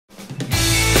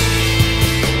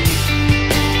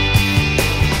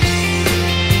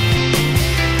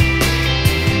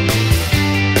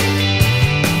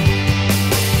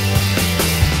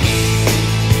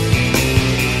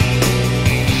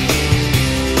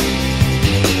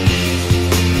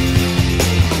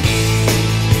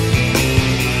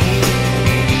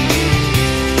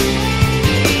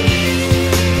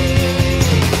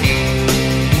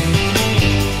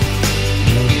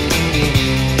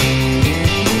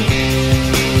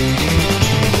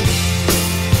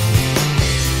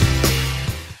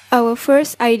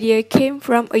first idea came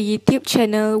from a YouTube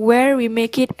channel where we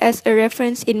make it as a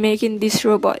reference in making this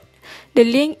robot. The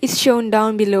link is shown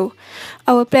down below.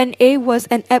 Our plan A was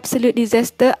an absolute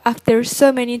disaster after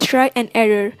so many try and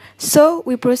error, so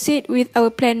we proceed with our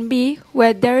plan B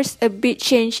where there's a big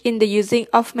change in the using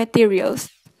of materials.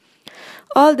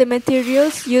 All the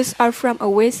materials used are from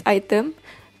a waste item,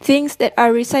 things that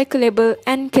are recyclable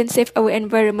and can save our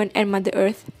environment and Mother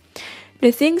Earth. The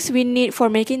things we need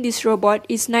for making this robot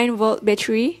is 9-volt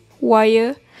battery,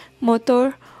 wire,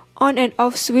 motor, on and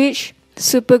off switch,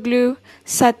 super glue,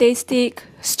 satay stick,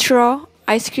 straw,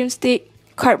 ice cream stick,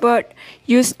 cardboard,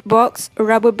 used box,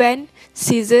 rubber band,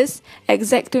 scissors,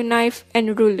 Exacto knife,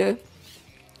 and ruler.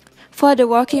 For the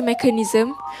working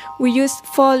mechanism, we used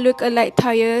 4 look-alike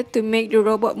tires to make the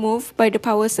robot move by the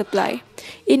power supply.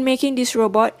 In making this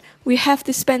robot, we have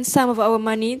to spend some of our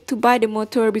money to buy the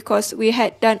motor because we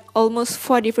had done almost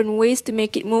 4 different ways to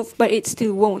make it move but it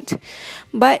still won't.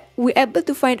 But we're able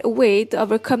to find a way to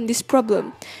overcome this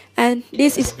problem. And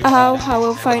this is how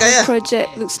our final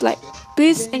project looks like.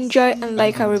 Please enjoy and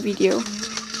like our video.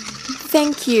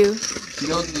 Thank you.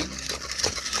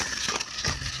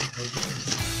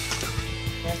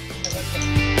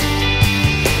 Thank you.